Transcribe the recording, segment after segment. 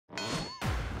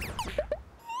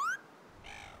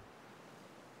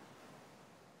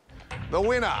the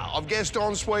winner of Guest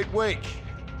Ensuite Week.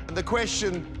 And the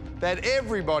question that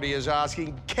everybody is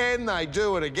asking, can they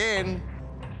do it again?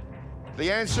 The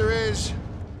answer is...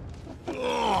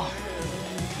 Oh,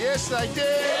 yes, they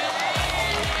did.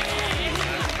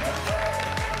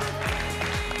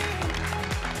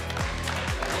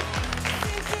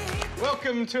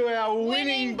 Welcome to our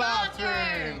winning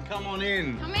bathroom. Come on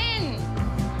in. Come in.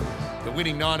 The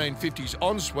winning 1950s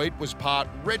ensuite was part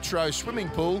retro swimming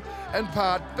pool and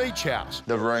part beach house.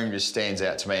 The room just stands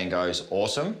out to me and goes,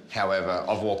 awesome. However,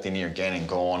 I've walked in here again and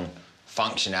gone,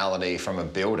 functionality from a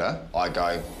builder, I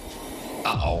go,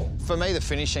 uh-oh. For me, the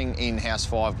finishing in House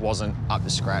 5 wasn't up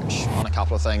to scratch on a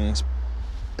couple of things.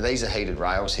 These are heated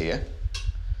rails here.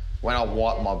 When I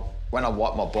wipe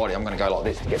my body, I'm going to go like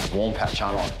this to get the warm patch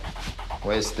on.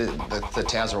 Whereas the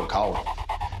towels are all cold.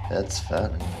 That's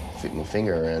fat. Fit my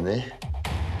finger around there.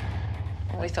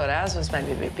 We thought ours was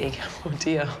maybe a bit big. Oh,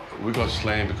 dear. We got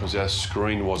slammed because our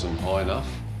screen wasn't high enough.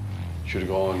 Should have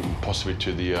gone possibly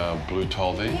to the blue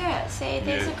tile there. Yeah, see,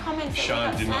 there's a comment that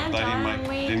Sean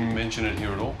didn't mention it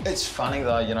here at all. It's funny,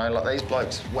 though, you know, like these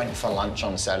blokes went for lunch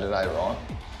on Saturday, right?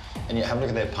 And you have a look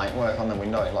at their paintwork on the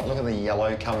window. Like, look at the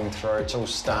yellow coming through. It's all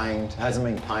stained, hasn't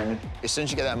been painted. As soon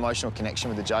as you get that emotional connection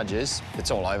with the judges, it's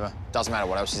all over. Doesn't matter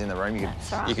what else is in the room. You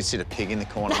could sit a pig in the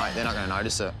corner, mate. They're not going to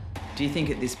notice it. Do you think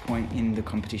at this point in the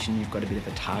competition you've got a bit of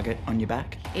a target on your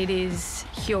back? It is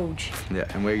huge. Yeah,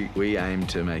 and we aim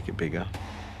to make it bigger.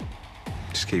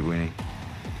 Just keep winning.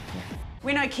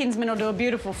 We know Kinsman will do a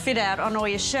beautiful fit-out on all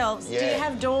your shelves. Yeah. Do you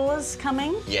have doors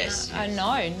coming? Yes.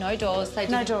 No doors.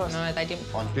 No doors? No, they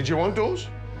didn't. Did you want doors?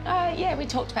 Yeah, we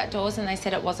talked about doors and they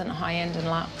said it wasn't high-end and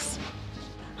luxe.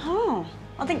 Oh,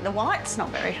 I think the white's not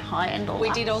very high-end or We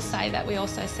luxe. did all say that. We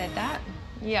also said that.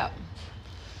 Yep.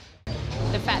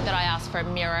 The fact that I asked for a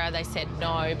mirror, they said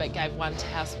no, but gave one to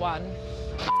House 1.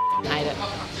 Hate it.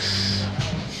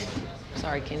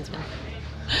 Sorry, Kinsman.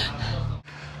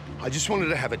 I just wanted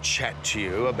to have a chat to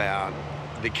you about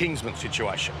the Kingsman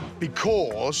situation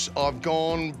because I've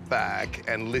gone back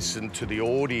and listened to the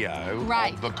audio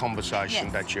of the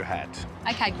conversation that you had.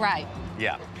 OK, great.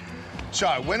 Yeah. So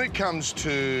when it comes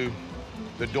to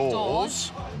the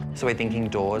doors... So we're thinking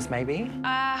doors, maybe?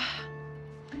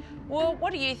 Well,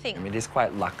 what do you think? It is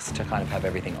quite luxe to kind of have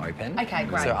everything open. OK,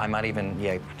 great. So I might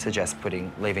even, suggest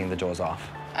leaving the doors off.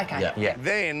 OK. Yeah.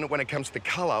 Then, when it comes to the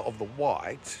colour of the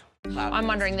white... I'm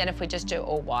wondering then if we just do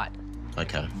all white.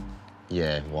 OK.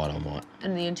 Yeah, white on white.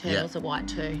 And the internals are white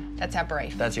too. That's our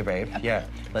brief. That's your brief? Yeah.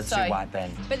 Let's do white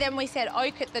then. But then we said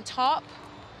oak at the top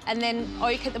and then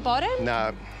oak at the bottom?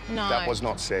 No, that was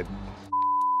not said.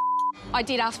 I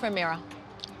did ask for a mirror.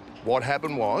 What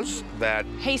happened was that...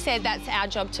 He said that's our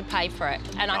job to pay for it.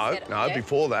 And I said... No,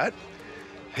 before that,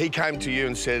 he came to you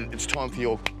and said, it's time for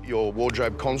your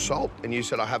wardrobe consult, and you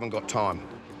said, I haven't got time.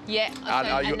 Yeah,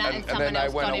 and then they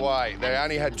went away. They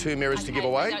only had 2 mirrors to give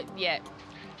away. Yeah.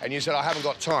 And you said, I haven't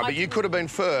got time. But you could have been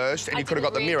first and you could have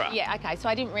got the mirror. Yeah, OK. So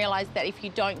I didn't realise that if you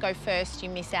don't go first, you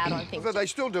miss out on things. But they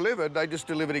still delivered. They just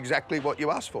delivered exactly what you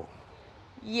asked for.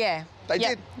 Yeah. They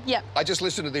did. Yep. I just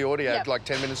listened to the audio like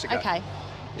 10 minutes ago. OK.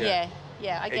 Yeah,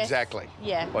 I guess. Exactly.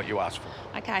 Yeah. What you asked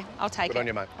for. OK, I'll take it. Good on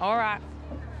you, mate. All right.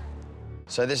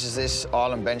 So this is this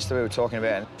island bench that we were talking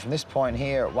about. From this point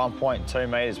here at 1.2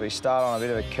 metres, we start on a bit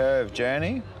of a curved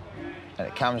journey, and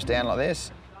it comes down like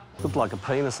this. Looked like a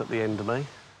penis at the end to me.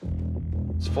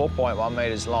 It's 4.1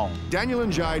 metres long. Daniel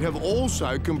and Jade have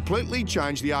also completely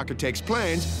changed the architect's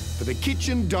plans for the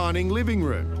kitchen, dining, living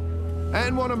room,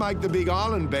 and want to make the big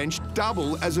island bench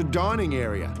double as a dining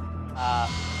area. A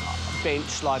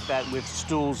bench like that with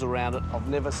stools around it, I've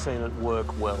never seen it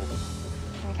work well.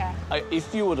 OK.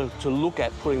 If you were to look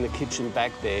at putting the kitchen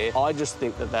back there, I just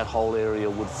think that whole area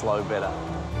would flow better.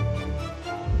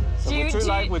 So we're too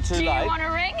late. Do you want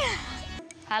a ring?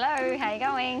 Hello, how you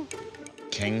going?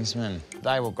 Kingsman.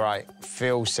 They were great.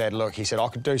 Phil said, look, he said, I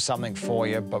could do something for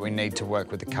you, but we need to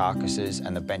work with the carcasses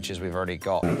and the benches we've already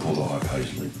got. Pull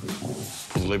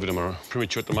the lever tomorrow.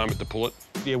 Premature at the moment to pull it.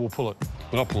 Yeah, we'll pull it.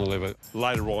 But I'll pull the lever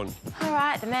later on. All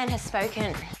right, the man has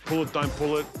spoken. Pull it, don't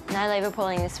pull it. No lever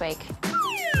pulling this week.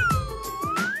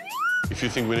 If you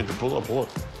think we need to pull it, I'll pull it.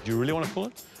 Do you really want to pull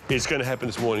it? It's going to happen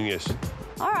this morning, yes.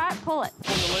 All right, pull it.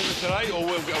 Pull the lever today, or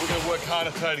we're going to work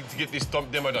harder today to get this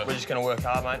demo done? We're just going to work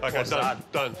hard, mate. OK,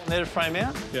 done. Need a frame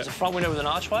out? Yeah. There's a front window with an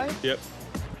archway? Yep.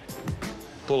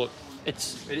 Pull it.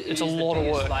 It's a lot of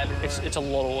work. It's a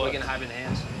lot of work. We're going to have it in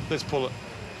hands. Let's pull it.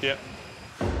 Yep.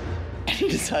 You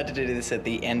decided to do this at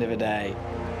the end of a day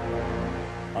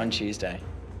on Tuesday.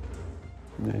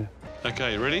 Yeah.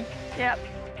 OK, you ready? Yep.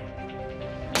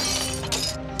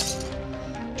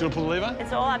 Do you want to pull the lever?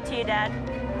 It's all up to you, Dad.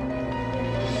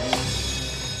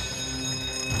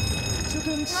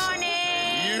 Run,